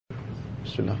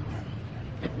Bismillah.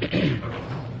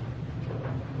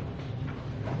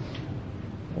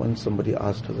 When somebody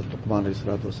asked Hazrat Luqman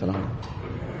ﷺ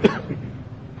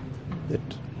that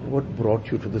what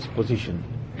brought you to this position?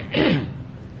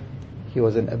 He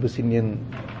was an Abyssinian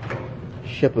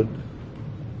shepherd.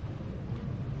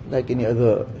 Like any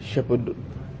other shepherd,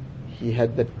 he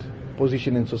had that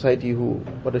position in society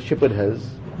what a shepherd has.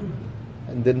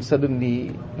 And then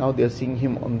suddenly, now they are seeing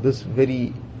him on this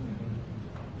very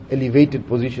elevated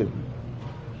position.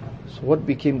 So what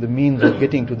became the means of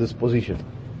getting to this position?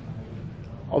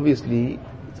 Obviously,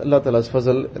 it's Allah Ta'ala's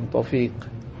fazl and tawfiq.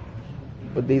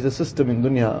 But there is a system in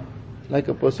dunya, like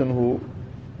a person who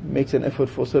makes an effort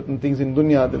for certain things in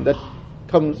dunya, then that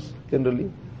comes generally.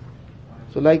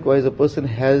 So likewise, a person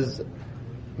has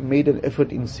made an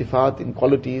effort in sifat, in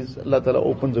qualities, Allah Ta'ala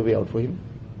opens a way out for him.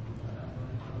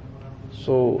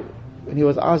 So when he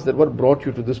was asked that what brought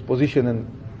you to this position and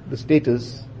the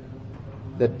status,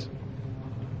 that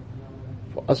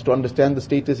for us to understand the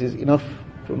status is enough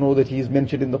to know that he is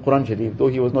mentioned in the Quran Sharif, though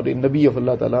he was not a Nabi of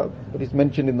Allah Ta'ala, but he's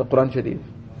mentioned in the Quran Sharif.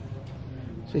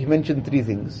 So he mentioned three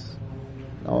things.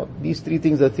 Now these three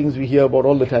things are things we hear about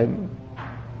all the time,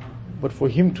 but for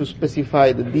him to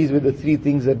specify that these were the three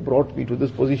things that brought me to this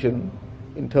position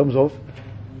in terms of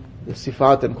the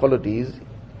sifat and qualities,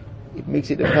 it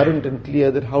makes it apparent and clear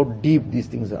that how deep these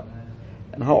things are,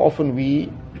 and how often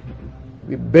we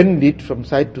bend it from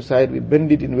side to side, we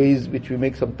bend it in ways which we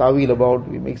make some ta'wil about,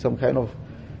 we make some kind of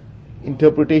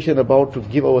interpretation about, to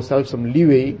give ourselves some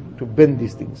leeway to bend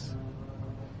these things.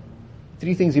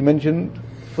 Three things he mentioned.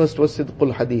 First was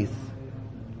sidqul hadith,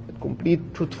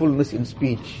 complete truthfulness in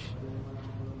speech.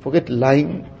 Forget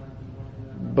lying,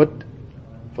 but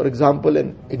for example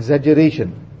an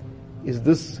exaggeration. Is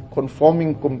this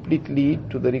conforming completely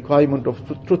to the requirement of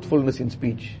truthfulness in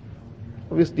speech?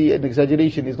 Obviously an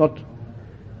exaggeration is not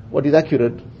what is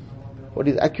accurate. What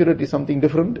is accurate is something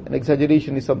different. An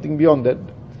exaggeration is something beyond that.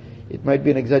 It might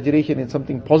be an exaggeration in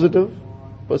something positive.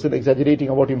 Person exaggerating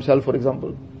about himself, for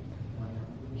example.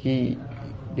 He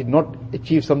did not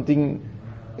achieve something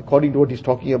according to what he's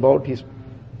talking about. He's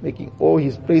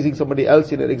praising somebody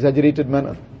else in an exaggerated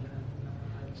manner.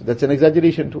 So that's an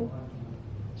exaggeration too.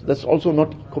 So that's also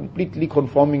not completely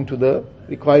conforming to the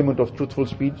requirement of truthful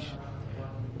speech.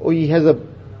 Or he has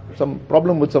some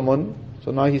problem with someone,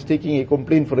 so now he's taking a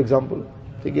complaint, for example,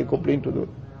 taking a complaint to the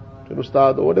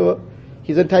ustad or whatever.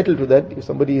 He's entitled to that if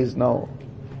somebody is now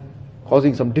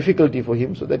causing some difficulty for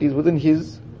him, so that is within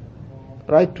his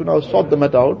right to now sort the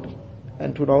matter out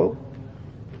and to now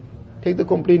take the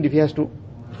complaint if he has to.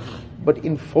 But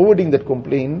in forwarding that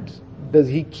complaint, does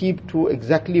he keep to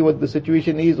exactly what the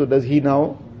situation is, or does he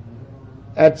now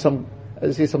add some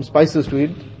spices to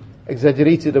it,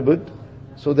 exaggerates it a bit,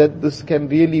 so that this can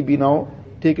really be now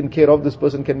taken care of, this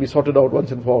person can be sorted out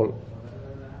once and for all.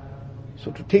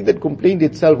 So to take that complaint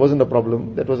itself wasn't a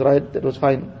problem, that was right, that was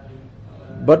fine.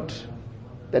 But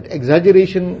that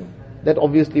exaggeration, that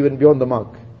obviously went beyond the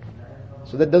mark.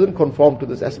 So that doesn't conform to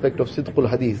this aspect of sidqul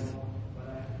hadith.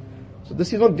 So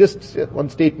this is not just one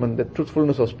statement, that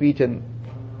truthfulness of speech, and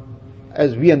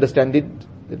as we understand it,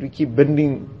 that we keep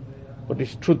bending what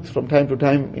is truth from time to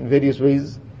time in various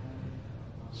ways.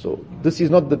 So this is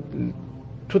not the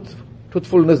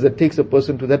truthfulness that takes a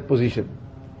person to that position.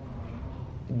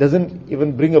 It doesn't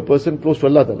even bring a person close to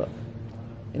Allah Ta'ala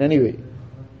in any way.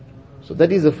 So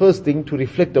that is the first thing to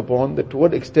reflect upon, that to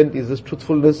what extent is this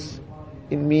truthfulness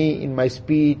in me, in my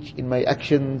speech, in my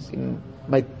actions, in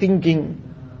my thinking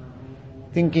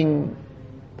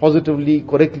positively,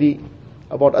 correctly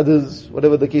about others,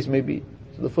 whatever the case may be.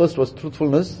 So the first was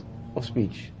truthfulness of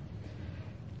speech.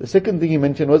 The second thing he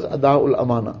mentioned was ada'ul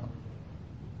amana,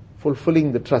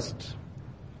 fulfilling the trust.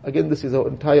 Again, this is our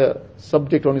entire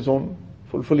subject on its own,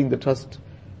 fulfilling the trust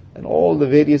and all the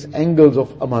various angles of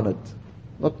amanat,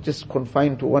 not just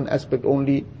confined to one aspect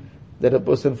only, that a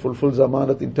person fulfills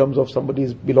amanat in terms of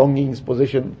somebody's belongings,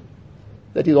 possession.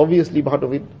 That is obviously part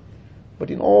of it. But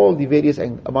in all the various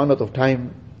amanat of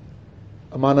time,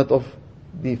 amanat of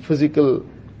the physical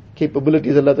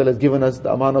capabilities Allah Ta'ala has given us, the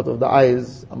amanat of the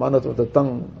eyes, amanat of the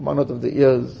tongue, amanat of the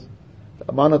ears, the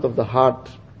amanat of the heart,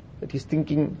 that he's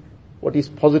thinking what is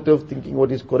positive, thinking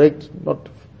what is correct, not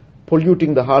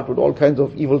polluting the heart with all kinds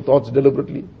of evil thoughts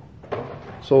deliberately.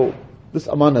 So this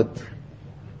amanat.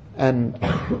 And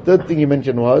the third thing he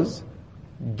mentioned was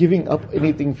giving up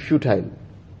anything futile.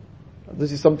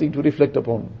 This is something to reflect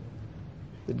upon.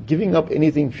 That giving up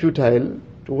anything futile,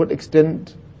 to what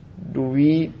extent do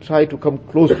we try to come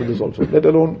close to this also, let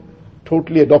alone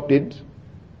totally adopt it?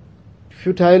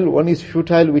 Futile, one is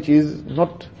futile which is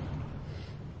not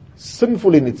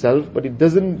sinful in itself, but it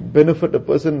doesn't benefit a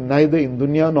person neither in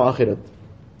dunya nor akhirat.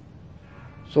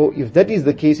 So if that is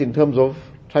the case in terms of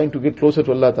trying to get closer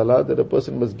to Allah Ta'ala, that a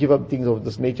person must give up things of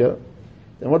this nature,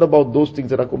 then what about those things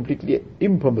that are completely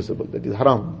impermissible, that is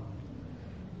haram?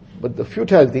 But the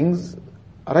futile things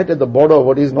are right at the border of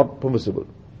what is not permissible.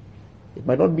 It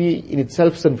might not be in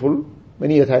itself sinful,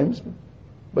 many a times,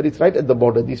 but it's right at the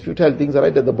border. These futile things are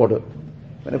right at the border.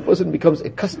 When a person becomes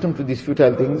accustomed to these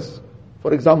futile things,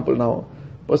 for example now,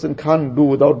 a person can't do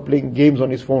without playing games on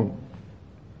his phone.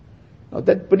 Now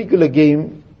that particular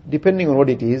game, depending on what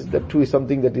it is, that too is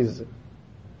something that is,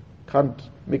 can't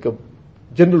make a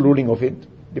general ruling of it.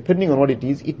 Depending on what it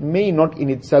is, it may not in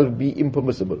itself be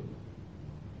impermissible.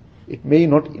 It may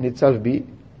not in itself be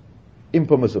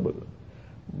impermissible.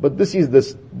 But this is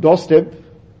the doorstep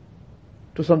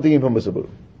to something impermissible.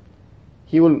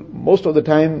 He will, most of the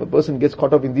time, a person gets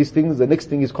caught up in these things, the next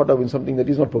thing is caught up in something that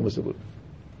is not permissible.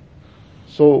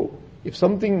 So, if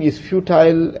something is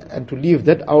futile and to leave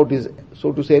that out is,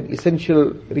 so to say, an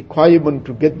essential requirement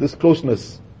to get this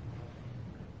closeness,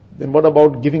 then what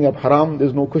about giving up haram?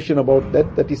 There's no question about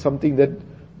that. That is something that,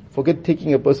 forget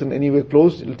taking a person anywhere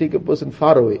close, it will take a person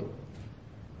far away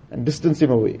and distance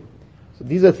him away. So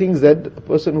these are things that a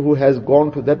person who has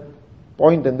gone to that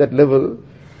point and that level,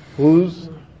 whose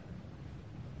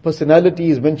personality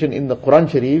is mentioned in the Quran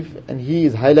Sharif, and he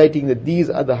is highlighting that these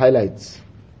are the highlights.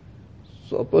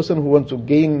 So a person who wants to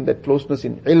gain that closeness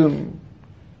in ilm,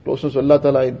 closeness to Allah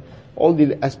Ta'ala in all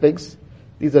the aspects,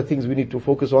 these are things we need to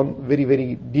focus on very,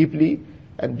 very deeply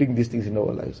and bring these things in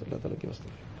our lives. Allah Ta'ala give us the